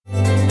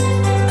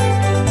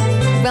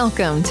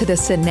Welcome to the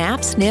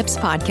Synapse Snips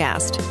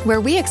podcast,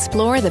 where we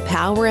explore the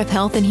power of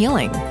health and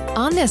healing.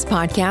 On this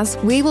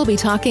podcast, we will be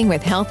talking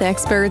with health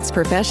experts,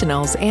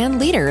 professionals, and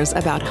leaders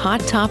about hot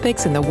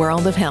topics in the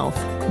world of health.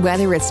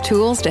 Whether it's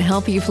tools to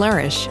help you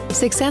flourish,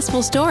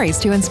 successful stories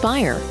to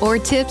inspire, or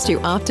tips to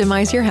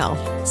optimize your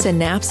health,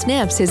 Synapse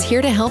Snips is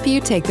here to help you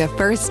take the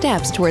first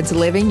steps towards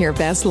living your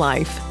best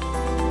life.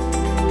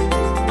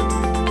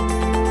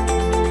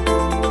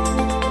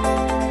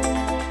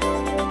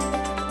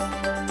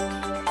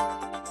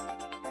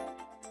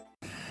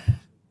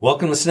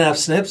 Welcome to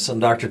Synapse Snips. I'm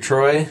Dr.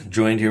 Troy,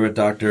 joined here with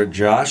Dr.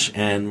 Josh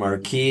and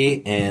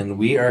Marquis, and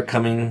we are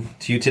coming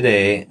to you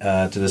today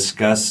to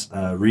discuss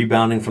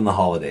rebounding from the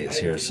holidays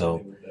here.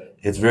 So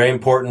it's very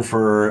important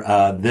for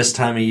this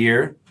time of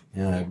year,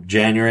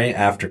 January,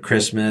 after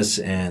Christmas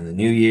and the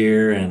New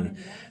Year and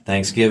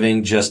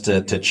Thanksgiving, just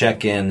to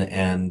check in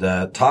and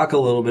talk a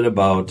little bit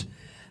about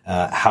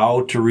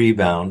how to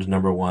rebound,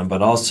 number one,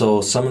 but also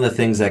some of the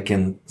things that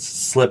can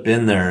slip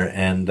in there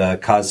and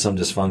cause some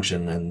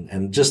dysfunction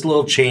and just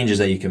little changes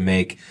that you can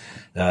make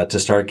to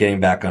start getting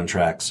back on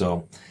track.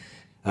 So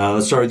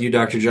let's start with you,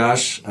 Dr.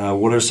 Josh.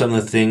 What are some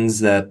of the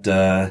things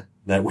that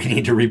we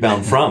need to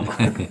rebound from?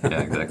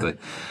 Yeah, exactly.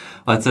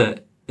 Well,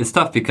 it's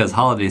tough because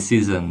holiday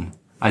season,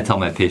 I tell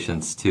my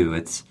patients too,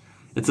 it's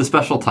a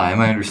special time.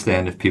 I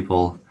understand if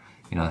people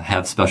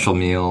have special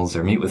meals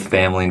or meet with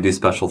family and do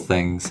special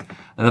things.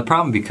 And the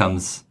problem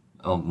becomes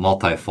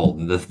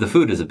multifold. The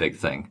food is a big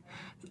thing.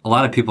 A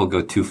lot of people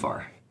go too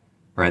far,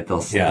 right?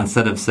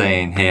 Instead of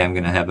saying, hey, I'm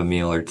going to have a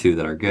meal or two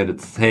that are good,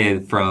 it's, hey,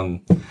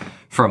 from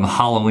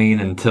Halloween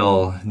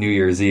until New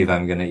Year's Eve,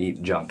 I'm going to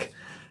eat junk.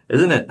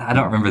 Isn't it? I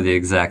don't remember the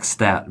exact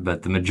stat,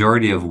 but the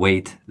majority of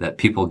weight that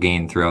people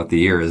gain throughout the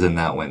year is in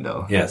that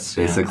window. Yes.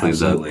 Basically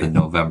the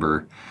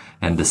November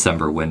and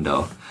December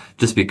window.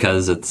 Just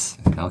because it's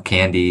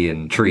candy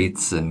and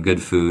treats and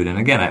good food. And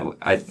again,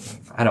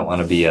 I don't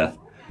want to be a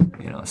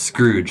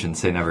Scrooge and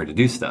say never to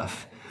do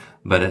stuff,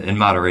 but in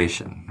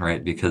moderation,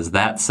 right? Because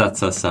that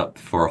sets us up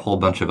for a whole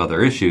bunch of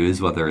other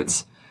issues, whether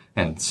it's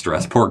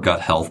stress, poor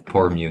gut health,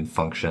 poor immune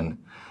function.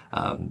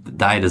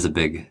 Diet is a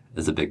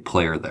big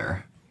player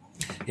there.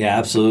 Yeah,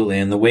 absolutely.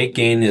 And the weight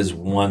gain is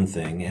one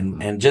thing,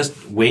 and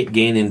just weight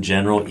gain in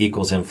general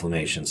equals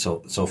inflammation.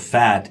 So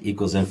fat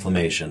equals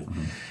inflammation.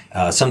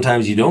 Mm-hmm.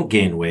 Sometimes you don't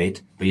gain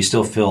weight, but you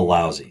still feel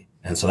lousy.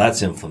 And so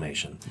that's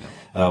inflammation.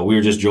 Yeah. We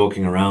were just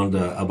joking around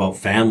about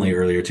family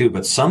earlier too,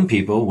 but some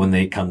people, when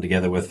they come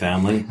together with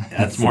family,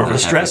 that's more of a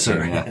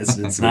stressor. Yeah.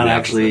 It's not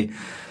actually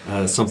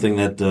something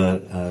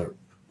that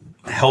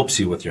helps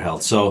you with your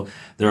health. So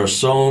there are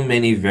so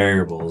many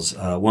variables.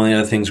 One of the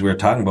other things we were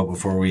talking about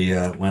before we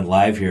went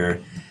live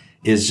here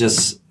is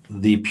just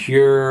the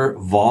pure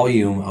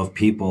volume of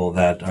people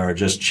that are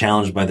just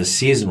challenged by the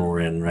season we're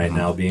in right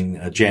now,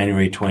 being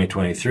January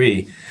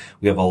 2023.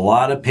 We have a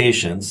lot of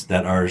patients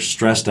that are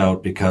stressed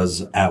out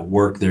because at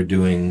work they're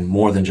doing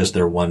more than just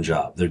their one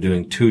job. They're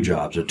doing 2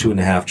 jobs or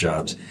 2.5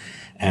 jobs.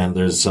 And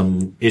there's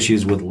some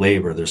issues with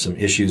labor. There's some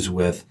issues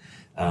with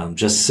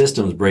just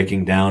systems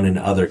breaking down in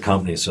other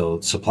companies. So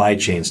supply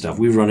chain stuff.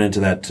 We've run into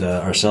that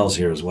ourselves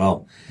here as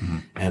well. Mm-hmm.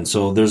 And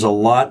so there's a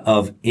lot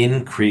of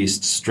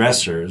increased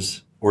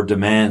stressors or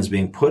demands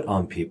being put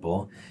on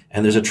people,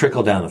 and there's a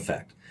trickle-down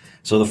effect.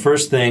 So the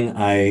first thing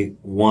I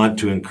want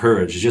to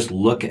encourage is just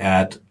look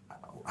at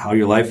how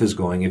your life is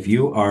going. If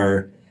you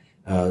are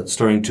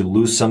starting to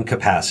lose some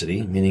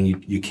capacity,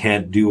 meaning you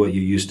can't do what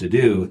you used to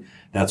do,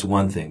 that's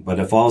one thing. But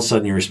if all of a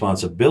sudden your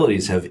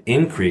responsibilities have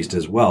increased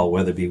as well,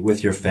 whether it be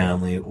with your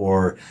family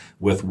or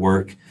with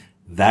work,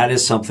 that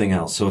is something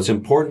else. So it's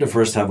important to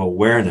first have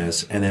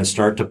awareness and then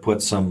start to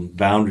put some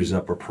boundaries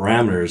up or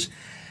parameters.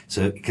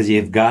 So, because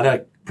you've got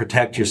to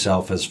protect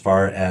yourself as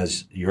far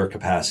as your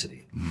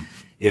capacity. Mm-hmm.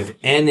 If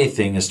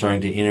anything is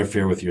starting to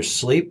interfere with your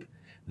sleep,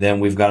 then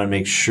we've got to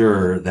make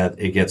sure that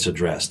it gets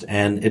addressed.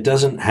 And it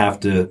doesn't have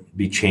to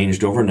be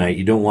changed overnight.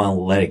 You don't want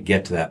to let it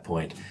get to that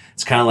point.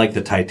 It's kind of like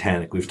the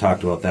Titanic. We've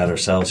talked about that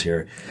ourselves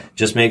here.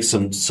 Just make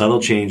some subtle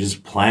changes,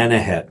 plan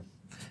ahead.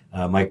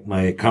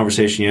 My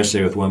conversation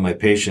yesterday with one of my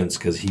patients,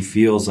 because he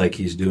feels like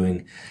he's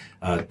doing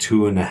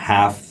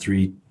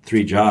 2.5,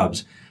 3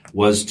 jobs,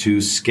 was to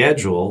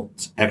schedule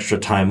extra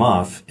time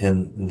off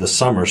in the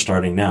summer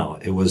starting now.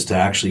 It was to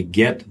actually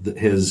get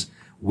his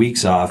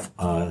weeks off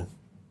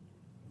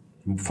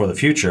for the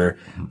future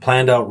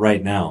planned out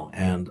right now.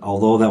 And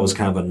although that was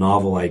kind of a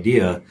novel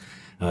idea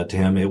to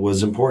him, it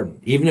was important.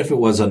 Even if it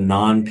was a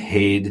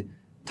non-paid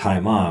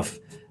time off,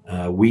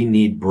 we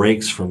need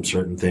breaks from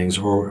certain things,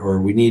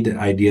 or we need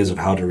ideas of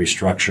how to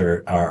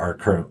restructure our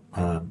current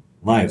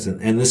lives.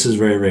 And this is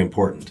very, very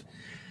important.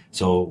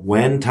 So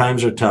when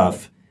times are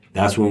tough,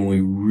 that's when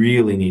we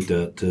really need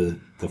to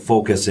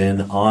focus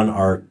in on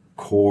our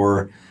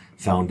core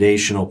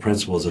foundational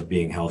principles of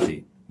being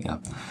healthy. Yeah.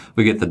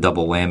 We get the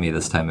double whammy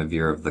this time of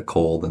year of the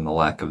cold and the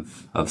lack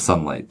of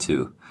sunlight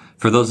too.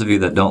 For those of you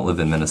that don't live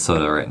in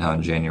Minnesota right now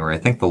in January, I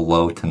think the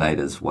low tonight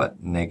is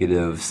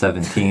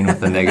 -17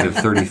 with a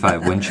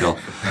 -35 wind chill,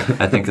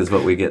 I think is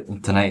what we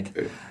get tonight.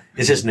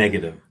 It's just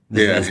negative.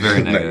 It's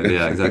very negative.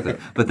 Yeah, exactly.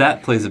 But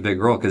that plays a big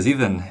role because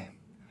even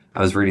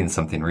I was reading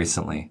something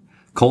recently.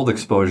 Cold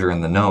exposure in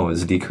the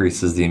nose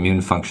decreases the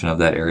immune function of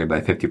that area by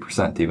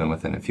 50%, even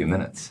within a few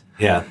minutes.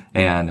 Yeah.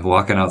 And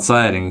walking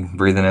outside and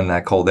breathing in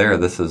that cold air,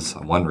 this is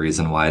one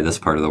reason why this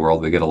part of the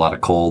world we get a lot of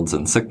colds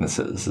and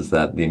sicknesses, is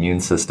that the immune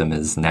system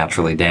is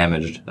naturally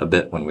damaged a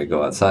bit when we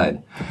go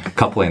outside.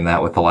 Coupling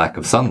that with the lack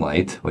of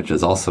sunlight, which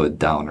is also a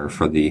downer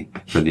for the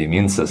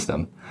immune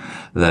system,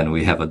 then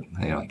we have a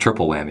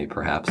triple whammy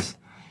perhaps.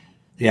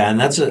 Yeah, and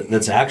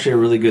that's actually a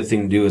really good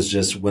thing to do, is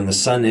just when the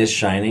sun is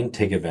shining,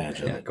 take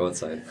advantage of it. Go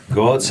outside.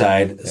 Go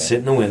outside, sit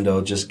in the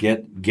window, just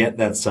get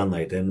that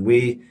sunlight. And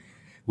we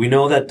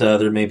know that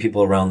there are many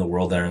people around the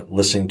world that are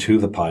listening to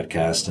the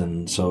podcast.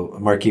 And so,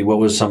 Marky, what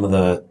was some of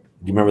do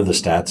you remember the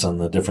stats on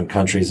the different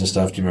countries and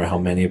stuff? Do you remember how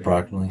many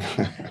approximately?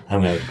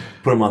 I'm going to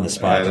put them on the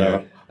spot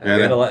here. We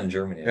had a lot in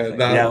Germany. A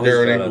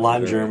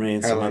lot in Germany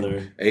and some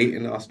other. 8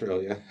 in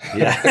Australia.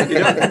 Yeah.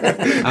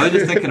 I was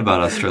just thinking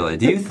about Australia.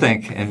 Do you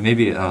think, and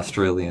maybe an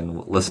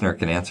Australian listener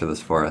can answer this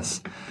for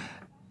us,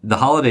 the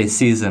holiday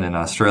season in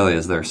Australia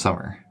is their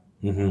summer,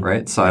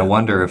 right? So I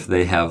wonder if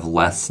they have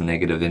less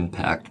negative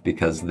impact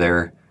because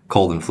their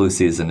cold and flu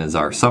season is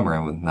our summer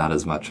and not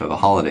as much of a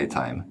holiday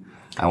time.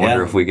 I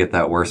wonder if we get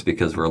that worse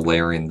because we're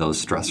layering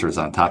those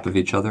stressors on top of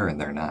each other and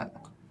they're not.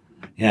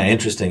 Yeah,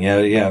 interesting.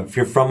 Yeah. If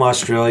you're from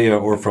Australia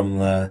or from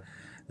the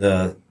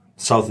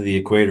south of the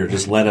equator,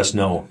 just let us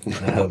know.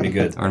 That'll be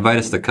good. Or invite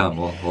us to come.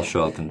 We'll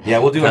show up and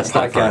we'll do a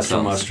podcast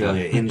from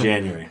Australia in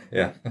January.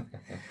 Yeah.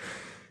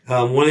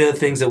 One of the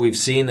things that we've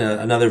seen,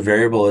 another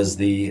variable, is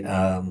the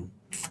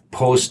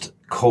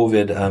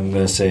post-COVID. I'm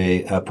going to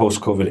say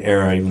post-COVID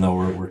era, even though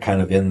we're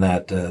kind of in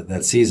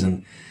that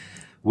season.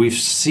 We've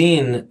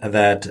seen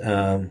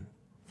that.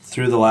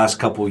 Through the last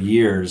couple of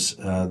years,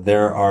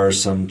 there are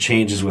some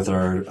changes with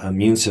our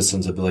immune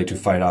system's ability to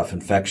fight off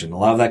infection. A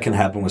lot of that can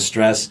happen with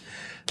stress.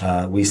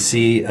 We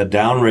see a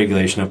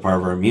downregulation of part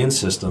of our immune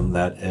system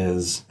that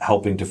is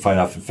helping to fight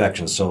off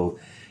infection. So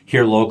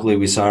here locally,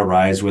 we saw a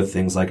rise with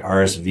things like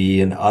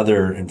RSV and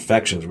other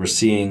infections. We're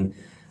seeing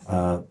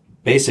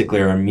basically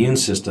our immune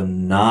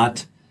system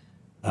not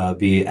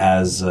be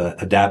as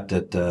adept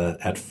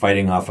at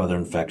fighting off other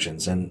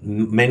infections.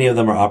 And many of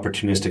them are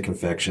opportunistic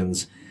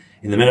infections.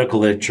 In the medical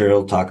literature,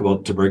 it'll talk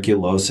about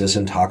tuberculosis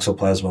and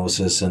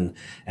toxoplasmosis,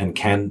 and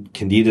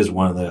candida is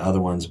one of the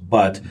other ones.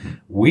 But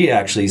we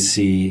actually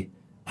see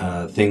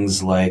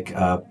things like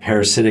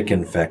parasitic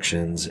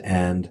infections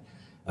and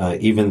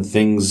even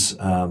things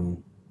like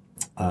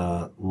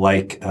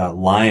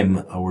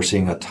Lyme. We're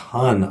seeing a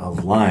ton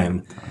of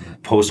Lyme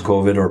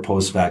post-COVID or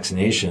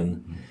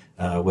post-vaccination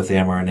with the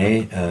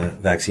mRNA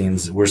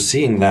vaccines. We're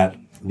seeing that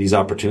these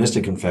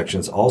opportunistic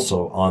infections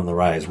also on the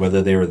rise,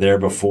 whether they were there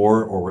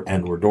before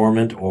and were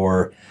dormant,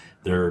 or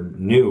they're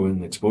new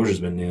and the exposure's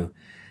been new.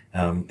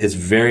 It's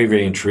very,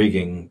 very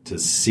intriguing to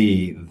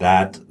see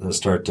that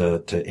start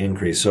to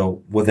increase.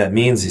 So what that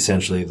means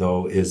essentially,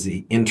 though, is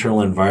the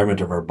internal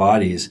environment of our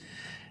bodies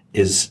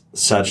is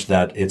such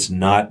that it's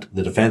not,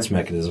 the defense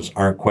mechanisms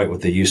aren't quite what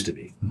they used to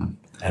be. Mm-hmm.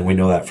 And we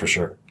know that for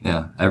sure.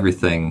 Yeah,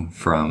 everything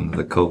from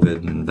the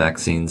COVID and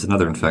vaccines and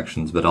other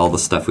infections, but all the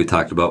stuff we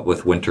talked about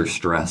with winter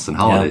stress and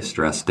holiday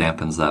stress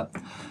dampens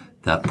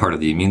that part of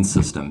the immune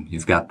system.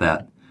 You've got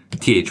that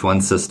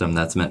Th1 system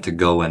that's meant to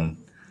go and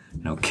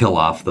kill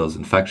off those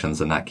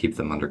infections and not keep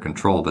them under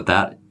control. But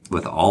that,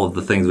 with all of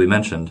the things we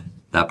mentioned,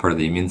 that part of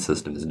the immune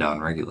system is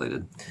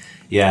downregulated.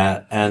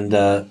 Yeah, and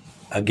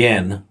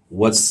again,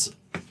 what's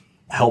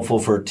helpful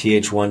for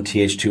Th1,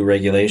 Th2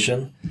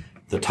 regulation?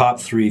 The top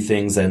 3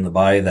 things in the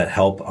body that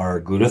help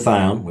are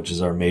glutathione, which is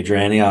our major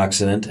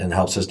antioxidant and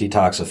helps us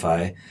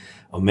detoxify,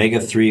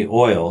 omega-3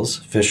 oils,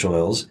 fish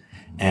oils,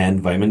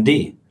 and vitamin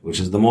D, which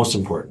is the most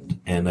important.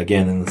 And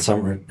again, in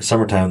the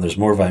summertime, there's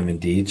more vitamin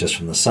D just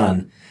from the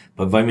sun,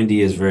 but vitamin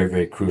D is very,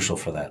 very crucial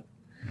for that.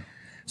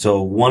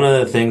 So one of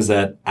the things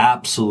that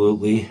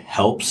absolutely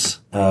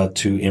helps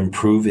to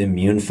improve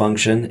immune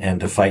function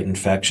and to fight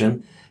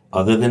infection,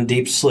 other than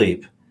deep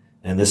sleep,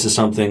 and this is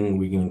something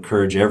we can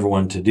encourage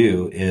everyone to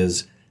do,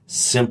 is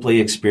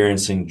simply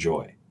experiencing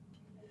joy.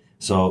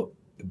 So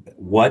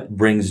what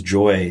brings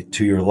joy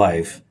to your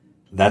life?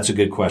 That's a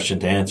good question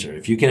to answer.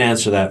 If you can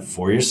answer that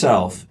for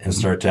yourself and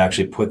start to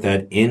actually put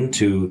that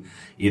into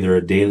either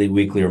a daily,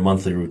 weekly, or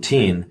monthly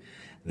routine,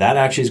 that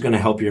actually is going to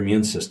help your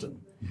immune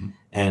system. Mm-hmm.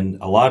 And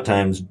a lot of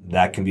times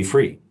that can be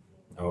free.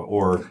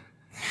 Or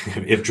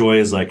if joy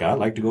is like, I'd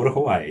like to go to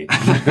Hawaii,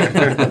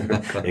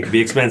 it can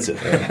be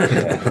expensive.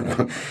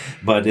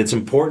 But it's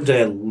important to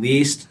at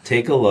least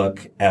take a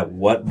look at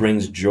what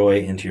brings joy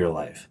into your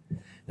life.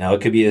 Now,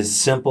 it could be as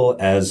simple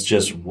as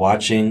just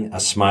watching a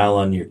smile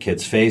on your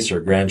kid's face or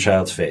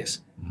grandchild's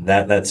face.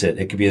 That's it.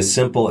 It could be as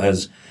simple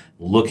as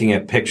looking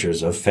at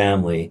pictures of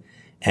family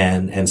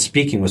and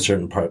speaking with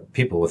certain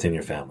people within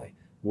your family.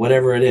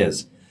 Whatever it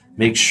is,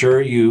 make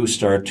sure you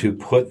start to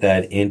put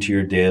that into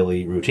your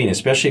daily routine,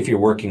 especially if you're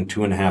working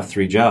 2.5,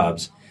 3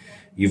 jobs.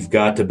 You've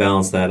got to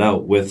balance that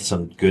out with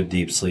some good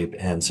deep sleep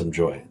and some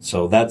joy.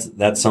 So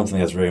that's something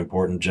that's very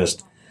important.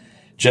 Just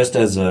just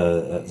as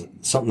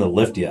something to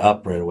lift you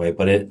up right away,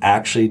 but it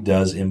actually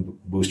does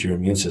boost your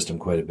immune system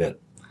quite a bit.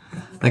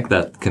 I think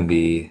that can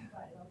be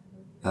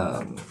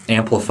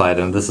amplified,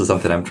 and this is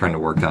something I'm trying to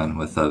work on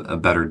with a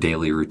better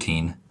daily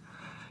routine.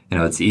 You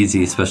know, it's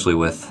easy, especially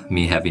with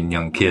me having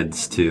young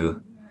kids,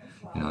 to,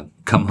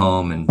 come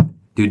home and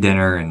do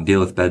dinner and deal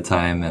with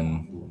bedtime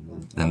and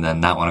then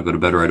not want to go to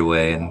bed right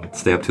away and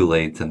stay up too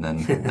late and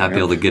then not be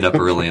able to get up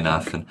early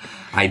enough. And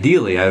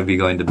ideally, I would be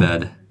going to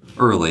bed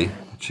early,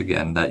 which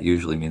again, that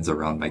usually means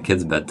around my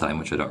kids' bedtime,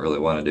 which I don't really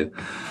want to do.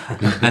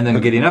 And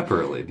then getting up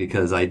early,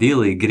 because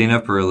ideally getting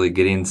up early,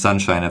 getting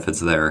sunshine if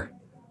it's there,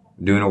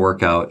 doing a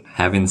workout,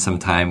 having some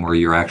time where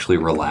you're actually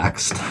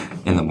relaxed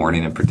in the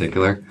morning in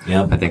particular,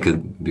 I think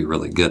would be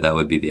really good. That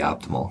would be the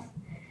optimal.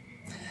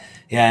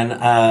 Yeah,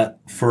 and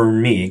for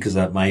me, because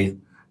my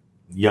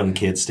young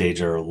kid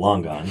stage are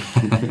long gone,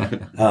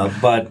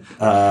 but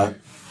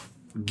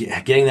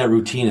getting that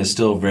routine is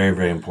still very,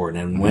 very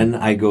important. And when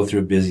I go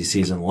through a busy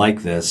season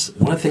like this,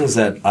 one of the things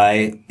that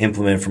I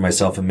implement for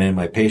myself and many of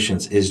my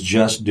patients is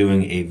just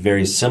doing a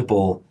very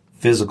simple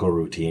physical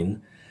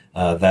routine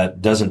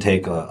that doesn't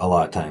take a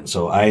lot of time.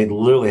 So I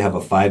literally have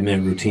a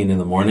 5-minute routine in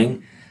the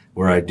morning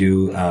where I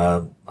do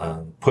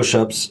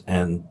push-ups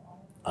and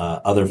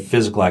other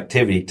physical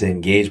activity to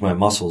engage my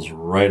muscles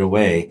right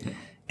away.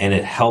 And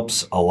it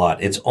helps a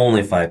lot. It's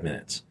only 5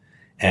 minutes.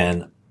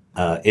 And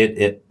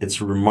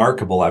it's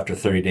remarkable after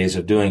 30 days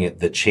of doing it,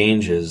 the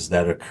changes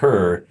that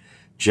occur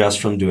just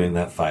from doing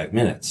that 5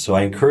 minutes. So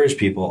I encourage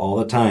people all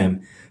the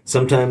time.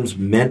 Sometimes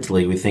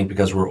mentally we think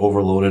because we're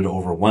overloaded,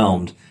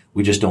 overwhelmed,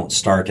 we just don't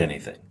start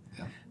anything.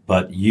 Yeah.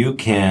 But you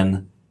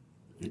can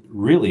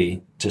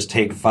really just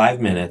take 5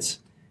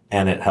 minutes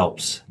and it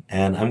helps.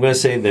 And I'm going to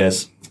say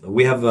this.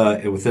 We have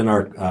within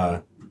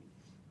our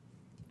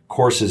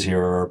courses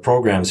here or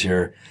programs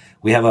here,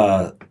 we have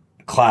a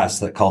class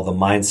that called the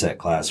mindset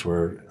class,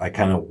 where I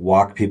kind of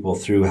walk people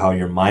through how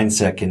your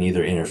mindset can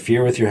either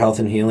interfere with your health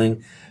and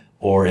healing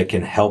or it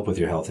can help with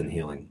your health and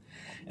healing.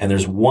 And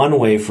there's one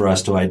way for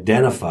us to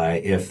identify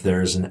if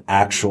there's an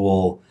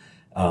actual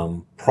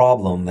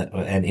problem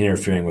and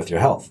interfering with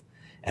your health,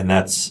 and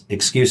that's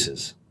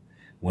excuses.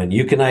 When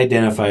you can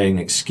identify an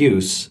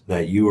excuse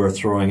that you are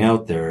throwing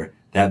out there,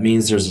 that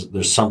means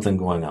there's something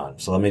going on.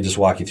 So let me just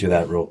walk you through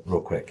that real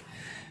quick.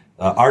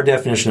 Our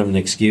definition of an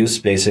excuse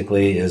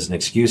basically is an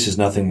excuse is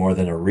nothing more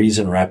than a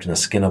reason wrapped in a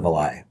skin of a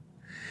lie,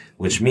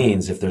 which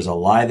means if there's a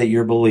lie that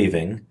you're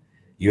believing,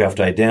 you have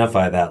to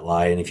identify that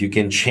lie. And if you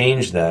can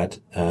change that,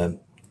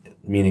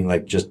 meaning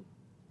like just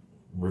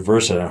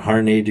reverse it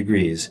 180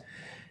 degrees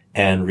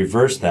and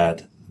reverse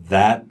that,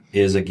 that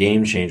is a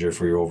game changer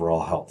for your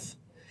overall health.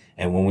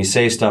 And when we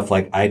say stuff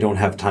like, I don't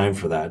have time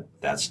for that,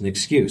 that's an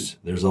excuse.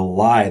 There's a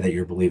lie that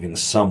you're believing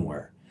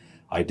somewhere.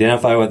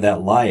 Identify what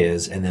that lie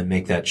is and then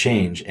make that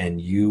change, and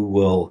you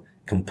will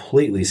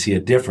completely see a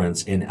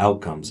difference in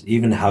outcomes,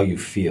 even how you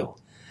feel.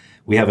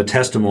 We have a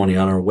testimony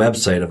on our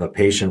website of a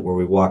patient where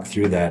we walk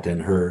through that,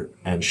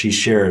 and she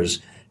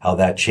shares how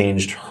that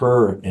changed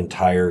her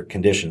entire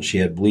condition. She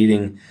had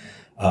bleeding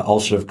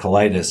ulcerative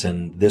colitis,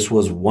 and this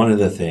was one of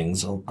the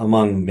things,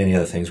 among many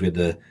other things. We had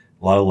a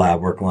lot of lab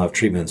work, a lot of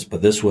treatments,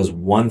 but this was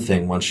one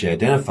thing. Once she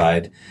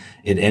identified,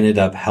 it ended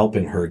up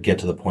helping her get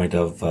to the point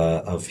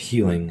of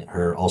healing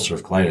her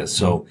ulcerative colitis.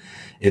 So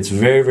it's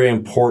very, very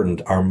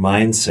important, our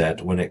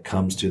mindset, when it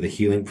comes to the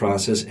healing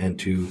process and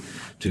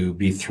to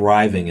be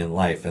thriving in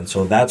life. And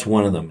so that's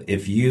one of them.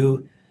 If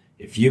you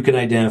can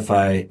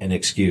identify an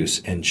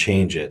excuse and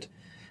change it,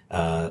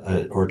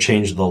 or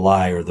change the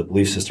lie or the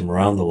belief system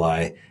around the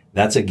lie,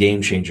 that's a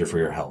game changer for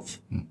your health.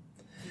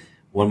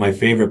 One of my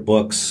favorite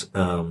books,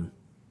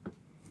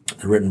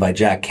 written by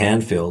Jack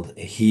Canfield,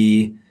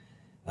 he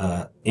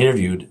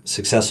interviewed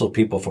successful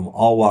people from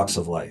all walks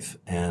of life,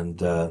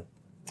 and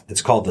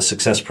it's called The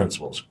Success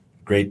Principles.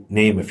 Great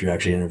name if you're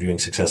actually interviewing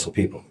successful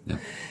people. Yeah.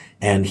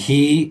 And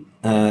he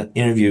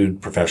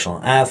interviewed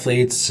professional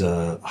athletes,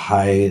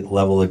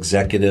 high-level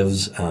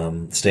executives,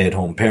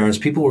 stay-at-home parents,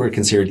 people who were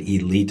considered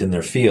elite in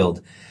their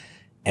field,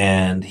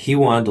 and he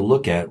wanted to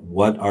look at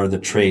what are the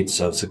traits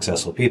of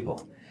successful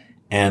people.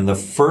 And the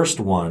first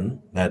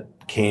one that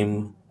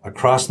came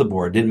across the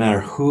board, didn't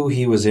matter who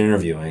he was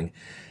interviewing,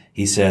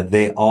 he said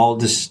they all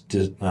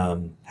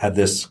had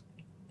this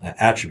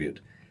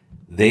attribute.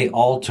 They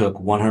all took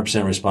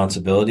 100%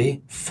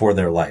 responsibility for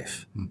their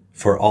life,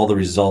 for all the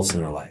results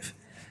in their life.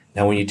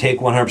 Now, when you take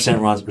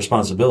 100%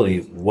 responsibility,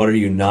 what are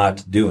you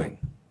not doing?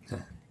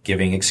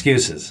 Giving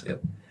excuses.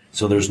 Yep.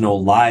 So there's no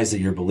lies that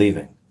you're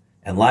believing.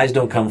 And lies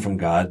don't come from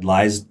God.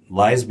 Lies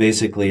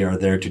basically are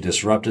there to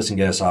disrupt us and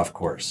get us off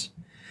course.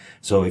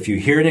 So if you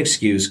hear an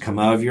excuse come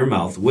out of your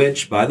mouth,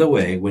 which, by the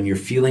way, when you're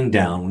feeling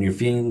down, when you're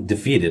feeling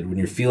defeated, when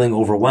you're feeling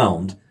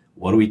overwhelmed,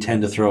 what do we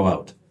tend to throw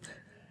out?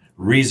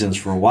 Reasons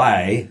for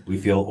why we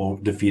feel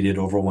defeated,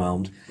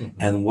 overwhelmed.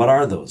 And what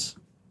are those?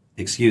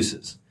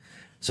 Excuses.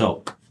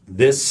 So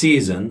this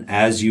season,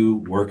 as you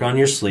work on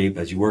your sleep,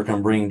 as you work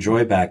on bringing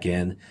joy back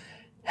in,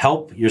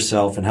 help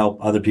yourself and help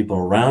other people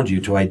around you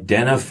to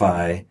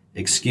identify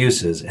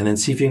excuses and then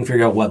see if you can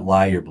figure out what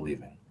lie you're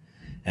believing.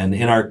 And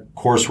in our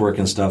coursework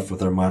and stuff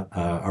with our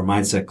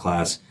mindset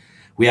class,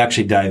 we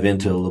actually dive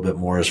into a little bit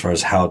more as far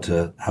as how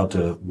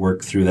to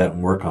work through that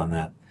and work on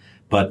that.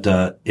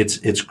 But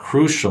it's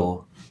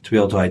crucial to be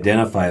able to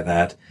identify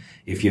that.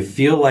 If you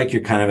feel like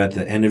you're kind of at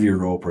the end of your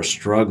rope or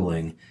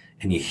struggling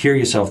and you hear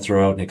yourself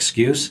throw out an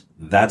excuse,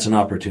 that's an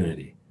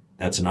opportunity.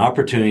 That's an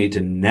opportunity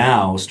to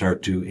now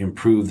start to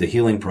improve the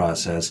healing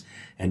process,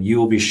 and you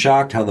will be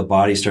shocked how the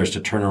body starts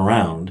to turn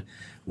around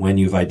when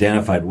you've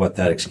identified what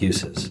that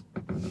excuse is.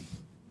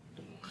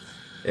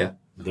 Yeah.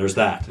 There's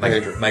that.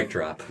 Mic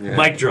drop. Yeah.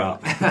 Mic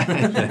drop.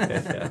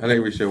 I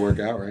think we should work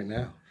out right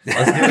now.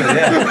 Let's do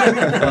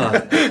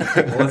it,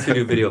 yeah. Once we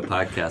do video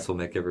podcasts, we'll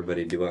make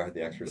everybody do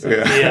the exercise.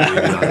 Yeah. We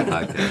do on the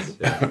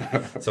podcast.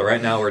 Yeah. So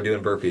right now we're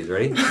doing burpees.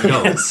 Ready?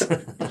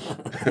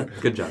 Go.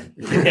 Good job.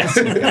 Yes.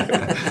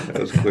 That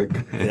was quick.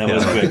 That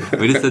was quick.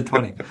 We just did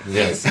 20.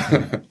 Yes.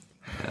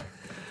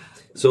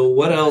 So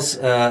what else,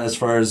 as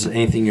far as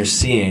anything you're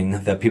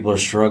seeing that people are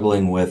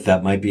struggling with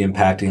that might be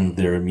impacting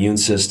their immune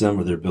system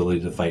or their ability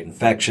to fight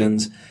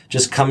infections,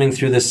 just coming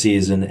through the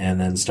season and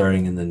then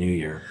starting in the new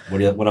year?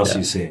 What else are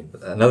you seeing?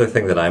 Another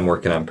thing that I'm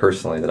working on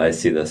personally that I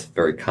see this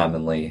very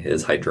commonly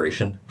is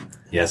hydration.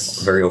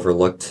 Yes. Very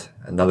overlooked.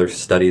 Another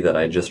study that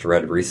I just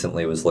read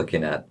recently was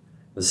looking at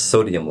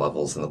sodium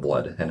levels in the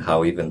blood and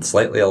how even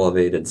slightly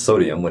elevated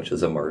sodium, which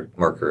is a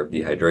marker of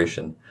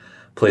dehydration,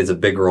 plays a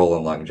big role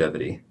in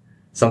longevity.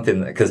 Something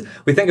that, because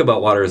we think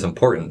about water as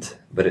important,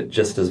 but it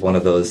just is one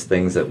of those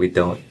things that we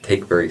don't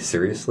take very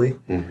seriously.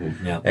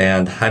 Mm-hmm. Yeah.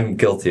 And I'm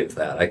guilty of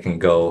that. I can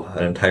go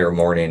an entire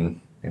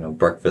morning,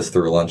 breakfast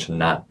through lunch and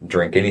not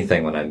drink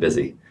anything when I'm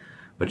busy,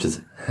 which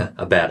is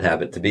a bad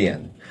habit to be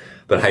in.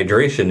 But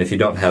hydration, if you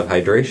don't have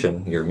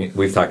hydration,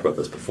 we've talked about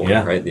this before,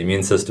 right? The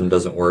immune system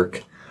doesn't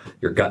work.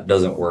 Your gut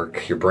doesn't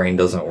work. Your brain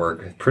doesn't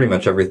work. Pretty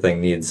much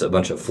everything needs a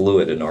bunch of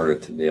fluid in order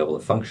to be able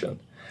to function.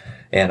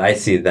 And I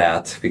see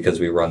that because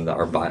we run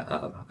our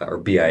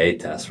BIA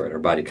test, right? Our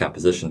body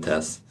composition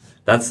test.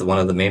 That's one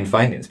of the main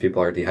findings.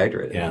 People are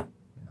dehydrated. Yeah.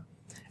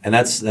 And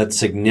that's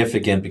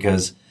significant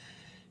because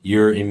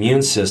your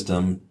immune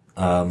system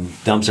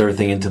dumps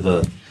everything into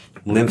the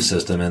lymph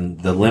system,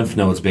 and the lymph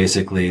nodes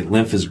basically,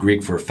 lymph is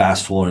Greek for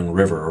fast flowing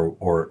river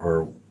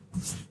or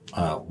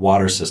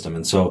water system.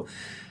 And so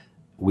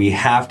we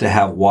have to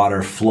have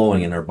water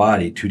flowing in our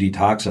body to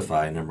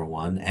detoxify, number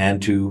one, and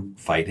to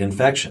fight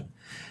infection.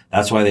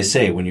 That's why they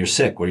say when you're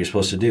sick, what are you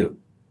supposed to do?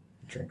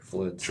 Drink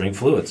fluids. Drink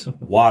fluids.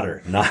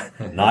 Water,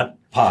 not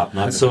pop,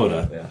 not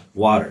soda,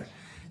 water.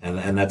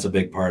 And that's a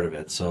big part of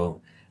it.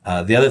 So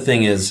the other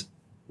thing is,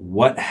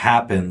 what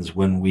happens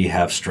when we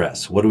have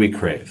stress? What do we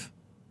crave?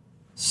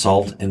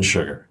 Salt and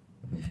sugar.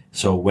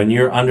 So when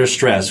you're under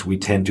stress, we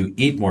tend to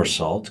eat more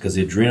salt because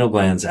the adrenal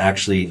glands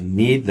actually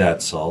need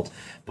that salt.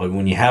 But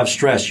when you have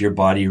stress, your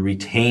body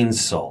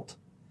retains salt.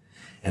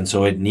 And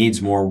so it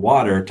needs more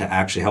water to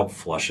actually help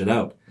flush it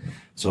out.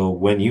 So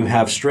when you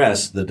have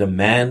stress, the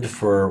demand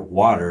for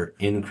water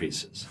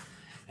increases.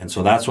 And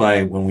so that's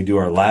why when we do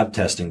our lab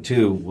testing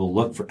too, we'll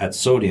look at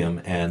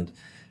sodium. And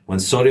when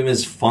sodium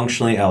is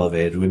functionally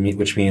elevated,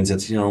 which means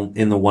it's,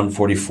 in the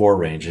 144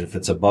 range. And if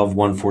it's above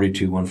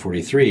 142,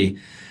 143,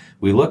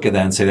 we look at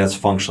that and say that's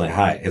functionally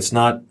high. It's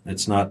not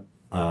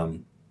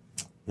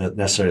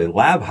necessarily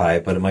lab high,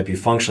 but it might be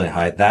functionally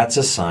high. That's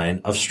a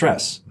sign of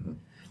stress.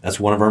 That's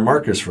one of our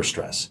markers for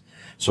stress.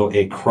 So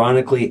a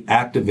chronically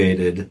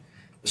activated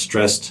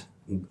stressed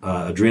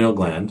adrenal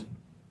gland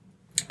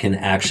can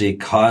actually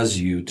cause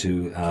you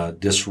to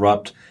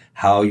disrupt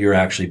how you're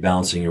actually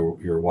balancing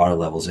your water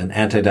levels. And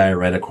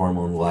antidiuretic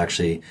hormone will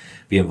actually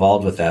be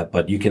involved with that.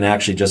 But you can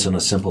actually, just on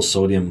a simple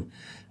sodium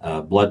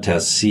blood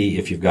test, see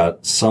if you've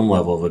got some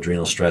level of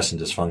adrenal stress and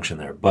dysfunction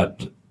there.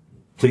 But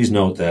please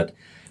note that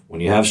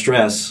when you have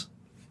stress,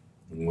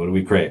 what do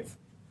we crave?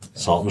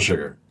 Salt and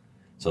sugar.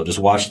 So just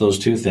watch those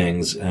two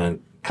things,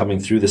 and coming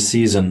through the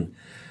season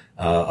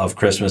of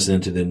Christmas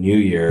into the new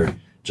year,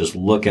 just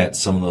look at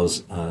some of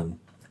those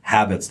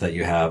habits that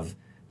you have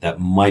that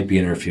might be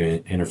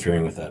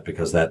interfering with that,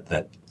 because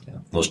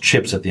those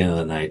chips at the end of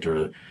the night,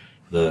 or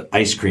the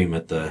ice cream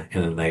at the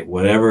end of the night,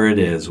 whatever it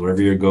is,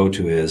 whatever your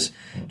go-to is,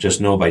 just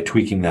know by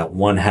tweaking that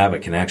one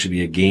habit can actually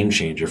be a game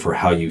changer for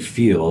how you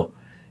feel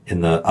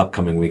in the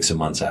upcoming weeks and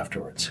months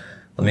afterwards.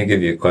 Let me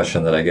give you a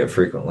question that I get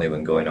frequently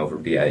when going over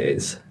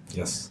BIAs.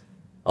 Yes.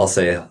 I'll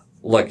say,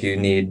 look, you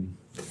need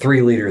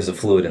 3 liters of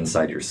fluid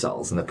inside your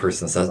cells. And the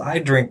person says, I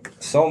drink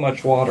so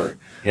much water.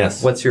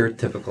 Yes. What's your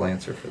typical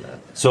answer for that?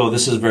 So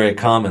this is very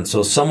common.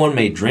 So someone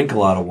may drink a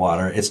lot of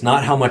water. It's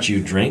not how much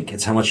you drink,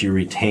 it's how much you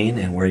retain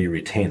and where you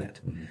retain it.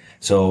 Mm-hmm.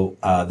 So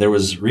there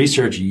was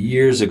research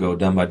years ago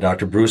done by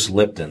Dr. Bruce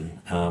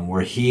Lipton,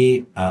 where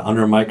he,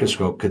 under a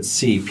microscope, could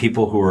see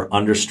people who were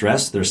under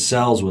stress, their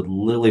cells would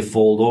literally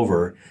fold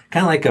over,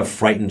 kind of like a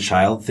frightened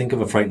child. Think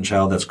of a frightened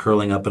child that's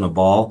curling up in a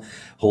ball,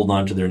 holding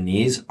on to their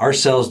knees. Our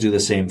cells do the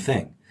same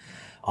thing.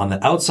 On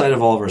the outside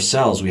of all of our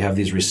cells, we have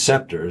these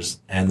receptors,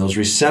 and those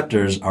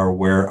receptors are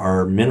where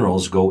our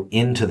minerals go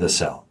into the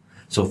cell.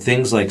 So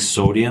things like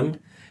sodium,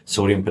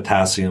 sodium,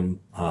 potassium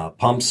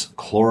pumps,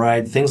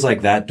 chloride, things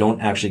like that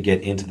don't actually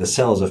get into the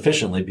cells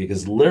efficiently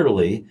because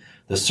literally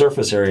the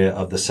surface area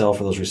of the cell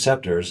for those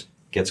receptors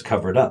gets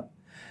covered up.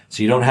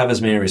 So you don't have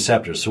as many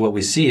receptors. So what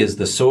we see is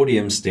the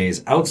sodium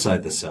stays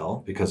outside the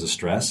cell because of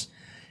stress,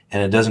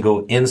 and it doesn't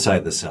go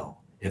inside the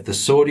cell. If the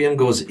sodium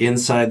goes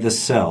inside the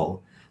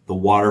cell, the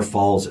water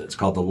follows it. It's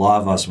called the law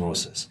of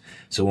osmosis.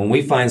 So when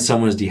we find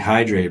someone is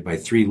dehydrated by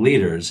 3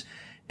 liters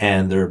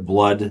and their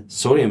blood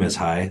sodium is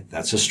high,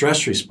 that's a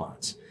stress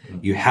response.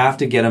 You have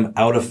to get them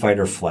out of fight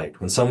or flight.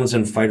 When someone's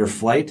in fight or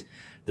flight,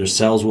 their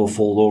cells will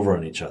fold over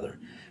on each other.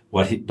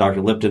 What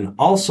Dr. Lipton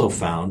also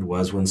found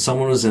was when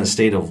someone was in a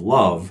state of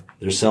love,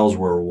 their cells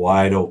were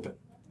wide open.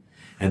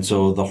 And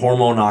so the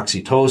hormone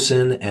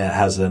oxytocin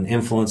has an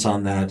influence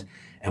on that.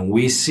 And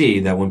we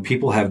see that when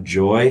people have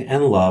joy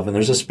and love, and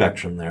there's a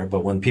spectrum there,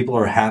 but when people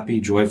are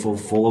happy, joyful,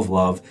 full of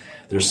love,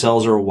 their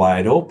cells are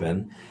wide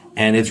open.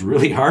 And it's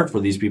really hard for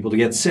these people to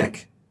get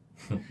sick.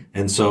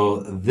 And so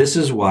this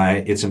is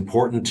why it's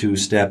important to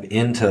step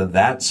into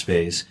that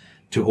space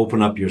to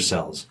open up your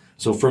cells.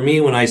 So for me,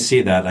 when I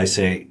see that, I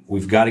say,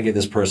 we've got to get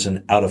this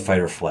person out of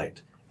fight or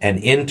flight and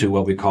into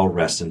what we call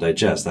rest and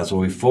digest. That's what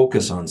we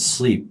focus on,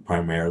 sleep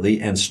primarily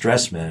and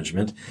stress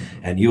management.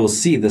 And you'll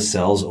see the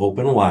cells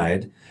open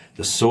wide.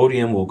 The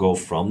sodium will go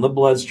from the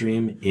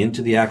bloodstream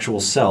into the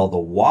actual cell. The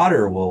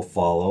water will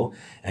follow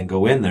and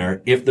go in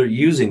there if they're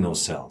using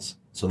those cells.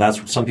 So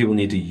that's, some people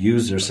need to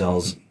use their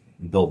cells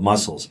and build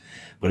muscles.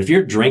 But if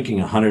you're drinking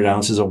 100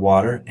 ounces of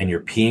water and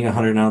you're peeing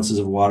 100 ounces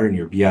of water and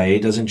your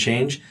BIA doesn't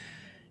change,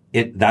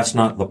 that's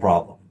not the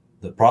problem.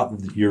 The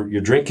problem,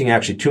 you're drinking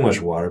actually too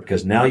much water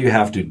because now you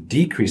have to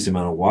decrease the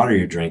amount of water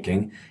you're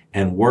drinking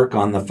and work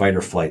on the fight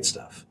or flight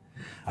stuff.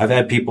 I've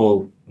had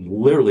people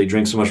literally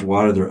drink so much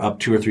water they're up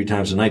 2 or 3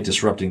 times a night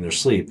disrupting their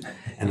sleep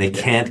and they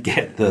can't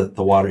get the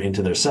water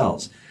into their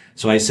cells.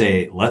 So I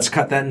say, let's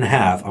cut that in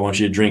half. I want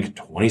you to drink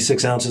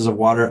 26 ounces of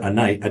water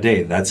a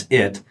day. That's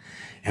it.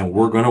 And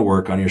we're going to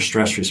work on your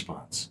stress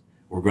response.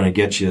 We're going to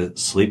get you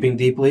sleeping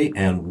deeply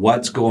and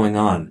what's going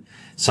on.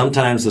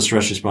 Sometimes the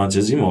stress response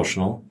is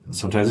emotional.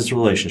 Sometimes it's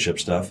relationship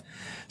stuff.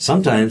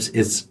 Sometimes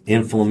it's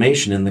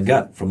inflammation in the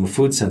gut from a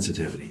food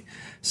sensitivity.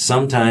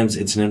 Sometimes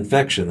it's an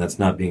infection that's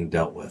not being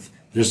dealt with.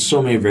 There's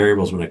so many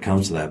variables when it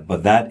comes to that,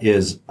 but that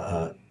is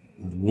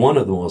one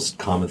of the most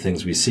common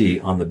things we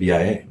see on the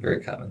BIA.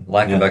 Very common.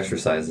 Lack of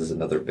exercise is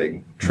another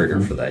big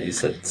trigger for that. You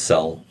said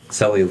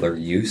cellular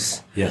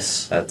use.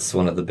 Yes. That's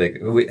one of the big...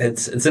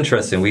 It's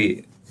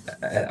interesting.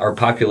 Our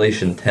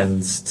population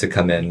tends to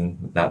come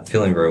in not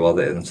feeling very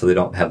well, so they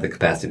don't have the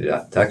capacity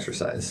to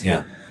exercise.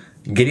 Yeah.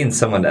 Getting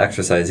someone to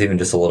exercise, even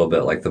just a little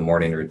bit, like the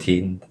morning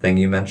routine thing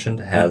you mentioned,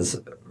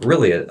 has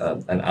really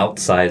an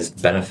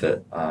outsized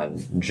benefit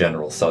on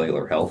general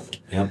cellular health.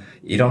 Yep.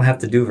 You don't have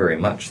to do very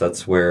much.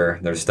 That's where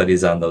there's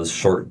studies on those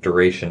short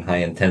duration, high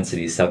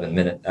intensity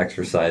 7-minute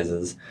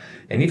exercises,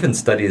 and even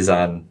studies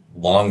on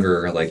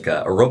longer, like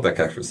aerobic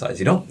exercise.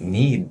 You don't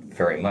need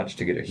very much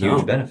to get a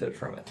huge benefit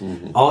from it.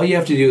 Mm-hmm. All you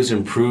have to do is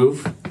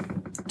improve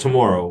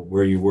tomorrow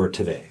where you were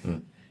today.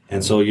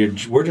 And so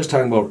we're just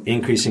talking about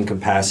increasing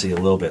capacity a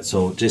little bit.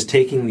 So just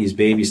taking these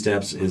baby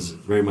steps is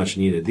very much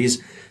needed.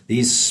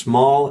 These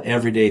small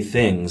everyday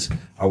things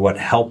are what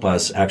help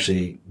us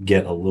actually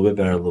get a little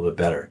bit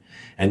better.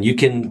 And you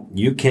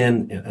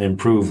can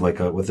improve, like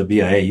with the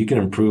BIA, you can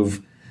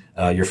improve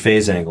your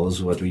phase angle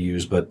is what we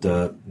use, but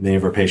many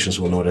of our patients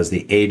will know it as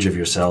the age of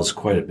your cells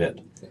quite a bit.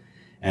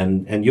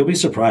 And you'll be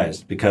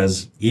surprised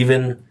because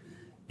even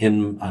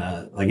in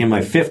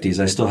my 50s,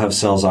 I still have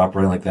cells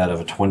operating like that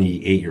of a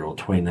 28-year-old,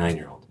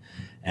 29-year-old.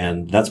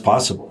 And that's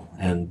possible.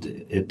 And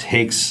it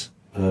takes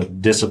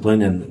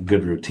discipline and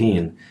good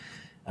routine.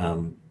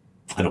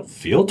 I don't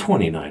feel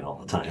 29 all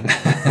the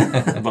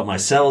time, but my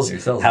cells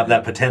have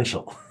that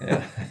potential.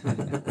 Yeah.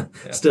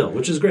 Still,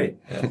 which is great.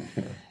 Yeah.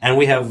 And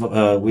we have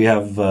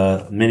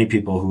many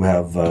people who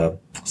have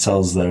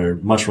cells that are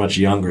much, much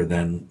younger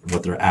than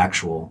what their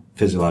actual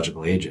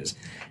physiological age is.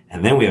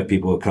 And then we have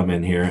people who come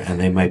in here and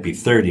they might be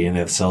 30 and they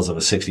have cells of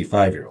a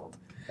 65-year-old.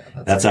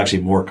 Yeah, that's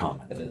actually more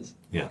common. It is.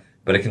 Yeah.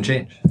 But it can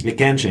change. It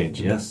can change,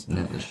 yes.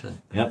 Yeah, it should.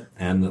 Yep.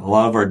 And a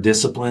lot of our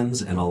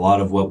disciplines and a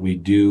lot of what we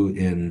do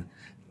in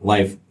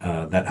life,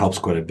 that helps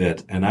quite a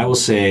bit. And I'll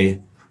say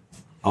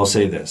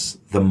this,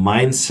 the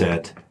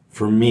mindset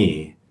for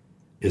me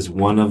is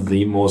one of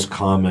the most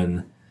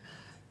common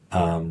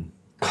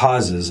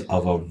causes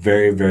of a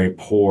very, very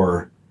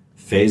poor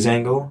phase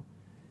angle,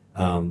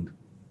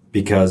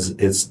 because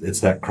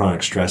it's that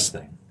chronic stress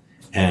thing.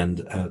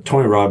 And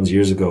Tony Robbins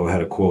years ago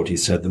had a quote. He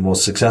said, the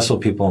most successful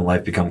people in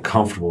life become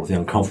comfortable with the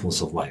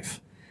uncomfortableness of life.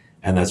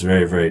 And that's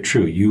very, very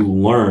true. You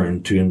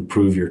learn to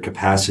improve your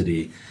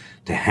capacity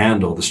to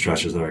handle the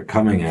stressors that are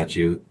coming at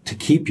you, to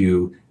keep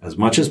you as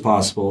much as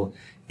possible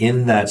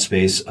in that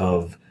space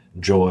of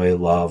joy,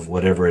 love,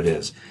 whatever it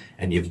is.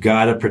 And you've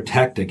got to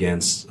protect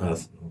against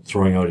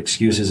throwing out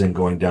excuses and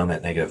going down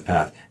that negative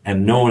path.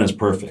 And no one is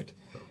perfect.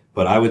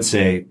 But I would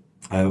say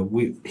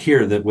we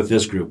hear that with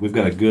this group, we've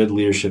got a good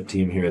leadership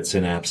team here at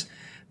Synapse,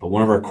 but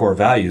one of our core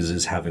values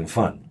is having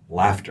fun,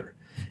 laughter.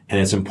 And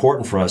it's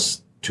important for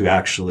us to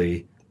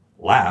actually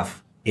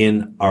laugh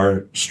in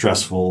our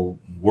stressful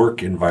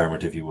work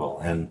environment, if you will.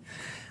 And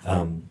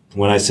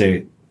when I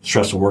say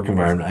stressful work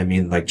environment, I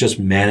mean like just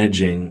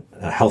managing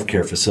a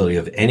healthcare facility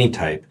of any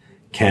type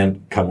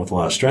can come with a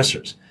lot of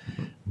stressors.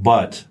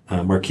 But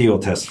Marquis will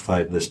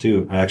testify to this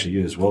too. I actually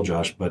you as well,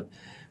 Josh. But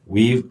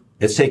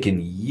it's taken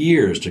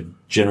years to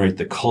generate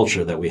the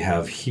culture that we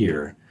have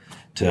here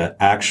to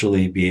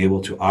actually be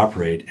able to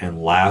operate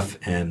and laugh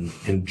and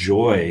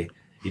enjoy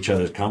each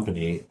other's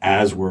company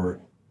as we're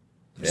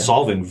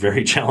solving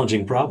very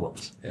challenging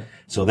problems. Yeah.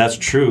 So that's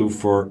true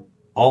for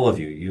all of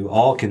you. You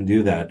all can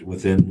do that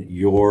within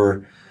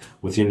your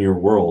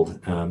world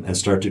and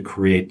start to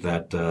create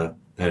that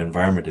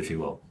environment, if you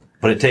will.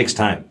 But it takes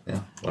time.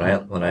 Yeah.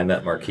 When I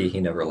met Marquis, he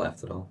never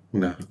laughed at all.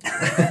 No.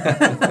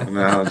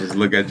 No, just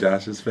look at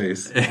Josh's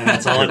face.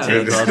 That's all it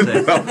takes.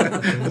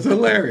 It's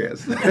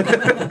hilarious. That's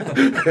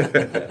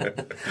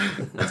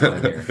why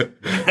I'm here.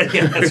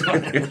 Yeah, that's why.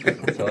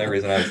 That's the only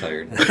reason I was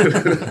hired.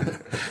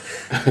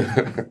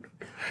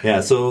 Yeah,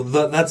 so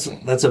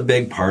that's a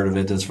big part of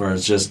it as far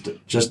as just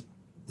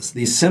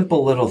these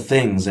simple little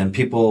things, and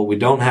we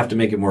don't have to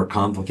make it more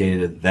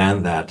complicated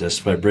than that,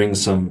 just by bringing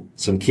some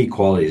key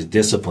qualities,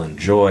 discipline,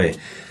 joy,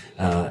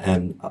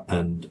 and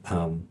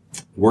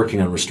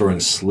working on restoring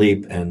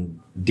sleep and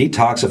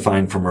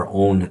detoxifying from our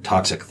own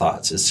toxic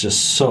thoughts. It's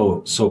just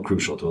so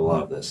crucial to a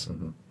lot of this.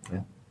 Mm-hmm.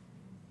 Yeah.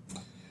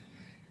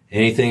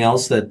 Anything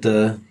else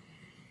that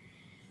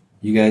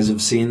you guys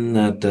have seen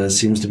that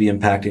seems to be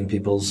impacting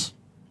people's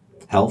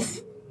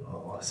health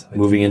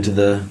moving into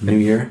the new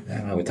year? I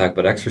don't know, we talked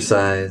about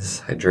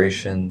exercise,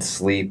 hydration,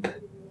 sleep,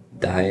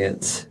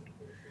 diets,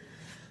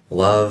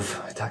 love.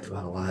 I talked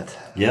about a lot.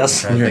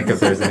 Yes. I'm trying to think if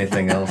there's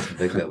anything else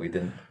big that we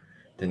didn't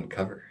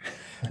cover.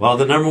 Well,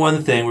 the number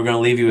one thing, we're going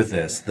to leave you with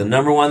this. The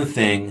number one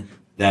thing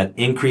that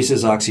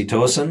increases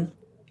oxytocin,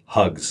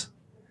 hugs.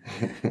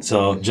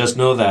 So just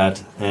know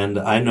that. And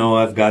I know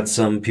I've got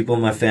some people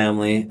in my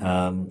family,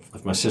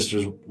 if my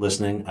sister's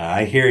listening,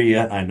 I hear you.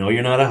 I know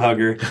you're not a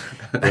hugger.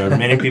 There are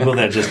many people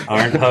that just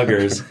aren't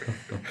huggers.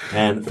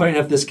 And funny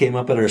enough, this came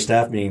up at our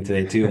staff meeting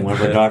today too. And one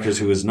of our doctors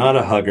who is not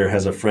a hugger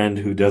has a friend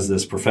who does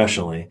this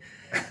professionally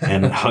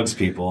and hugs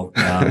people.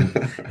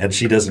 And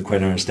she doesn't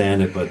quite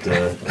understand it, but,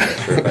 I'm not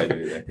sure if I do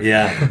either.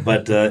 Yeah,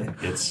 but,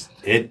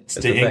 it's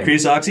to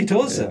increase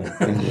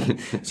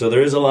oxytocin. Yeah. So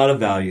there is a lot of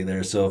value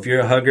there. So if you're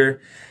a hugger,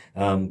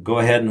 go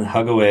ahead and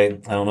hug away.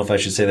 I don't know if I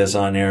should say this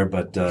on air,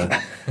 but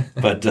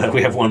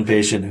we have one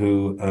patient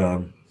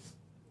who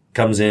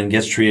comes in,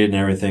 gets treated and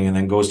everything, and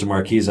then goes to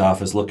Marquis'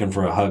 office looking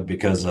for a hug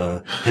because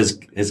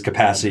his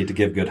capacity to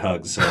give good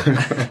hugs. So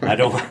I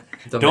don't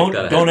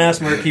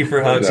ask Marquis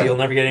for hugs. He'll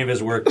never get any of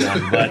his work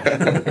done.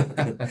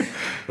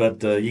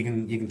 But you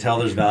can tell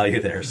there's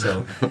value there.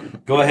 So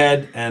go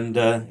ahead and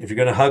if you're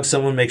going to hug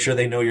someone, make sure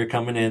they know you're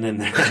coming in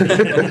and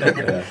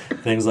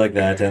things like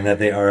that, and that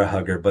they are a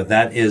hugger. But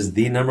that is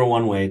the number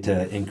one way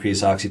to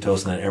increase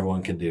oxytocin that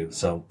everyone can do.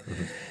 So.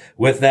 Mm-hmm.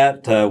 With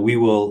that, we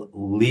will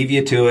leave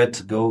you to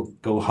it. Go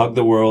hug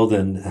the world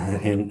and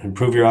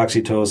improve your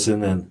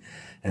oxytocin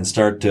and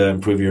start to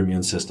improve your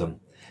immune system.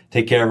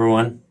 Take care,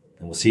 everyone,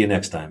 and we'll see you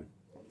next time.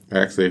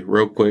 Actually,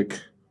 real quick,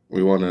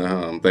 we want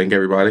to thank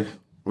everybody.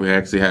 We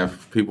actually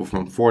have people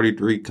from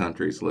 43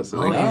 countries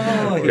listening.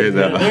 There's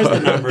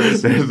the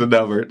numbers. There's the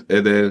number.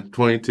 And then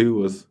 22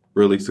 was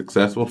really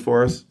successful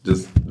for us,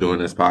 just doing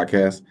this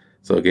podcast.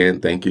 So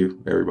again, thank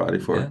you, everybody,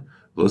 for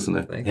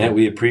listening. Yeah,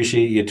 we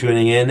appreciate you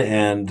tuning in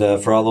and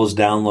for all those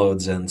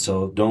downloads. And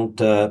so don't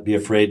be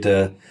afraid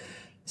to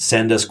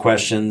send us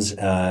questions.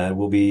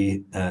 We'll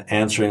be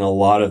answering a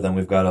lot of them.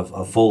 We've got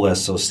a full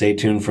list, so stay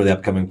tuned for the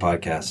upcoming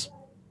podcasts.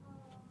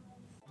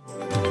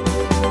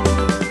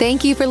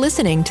 Thank you for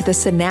listening to the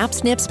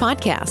Synapse Nips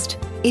podcast.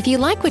 If you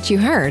like what you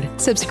heard,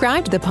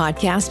 subscribe to the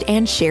podcast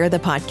and share the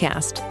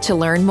podcast. To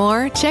learn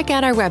more, check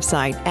out our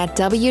website at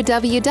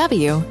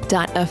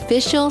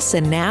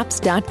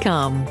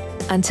www.officialsynapse.com.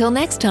 Until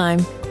next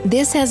time,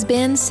 this has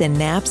been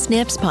Synapse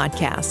Nips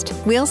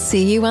Podcast. We'll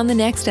see you on the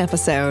next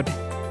episode.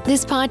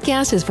 This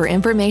podcast is for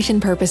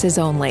information purposes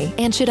only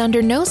and should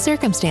under no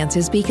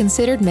circumstances be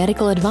considered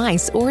medical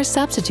advice or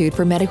substitute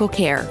for medical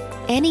care.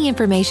 Any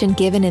information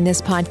given in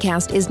this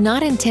podcast is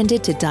not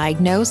intended to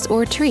diagnose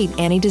or treat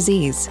any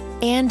disease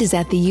and is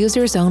at the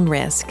user's own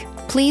risk.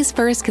 Please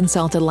first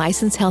consult a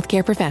licensed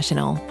healthcare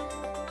professional.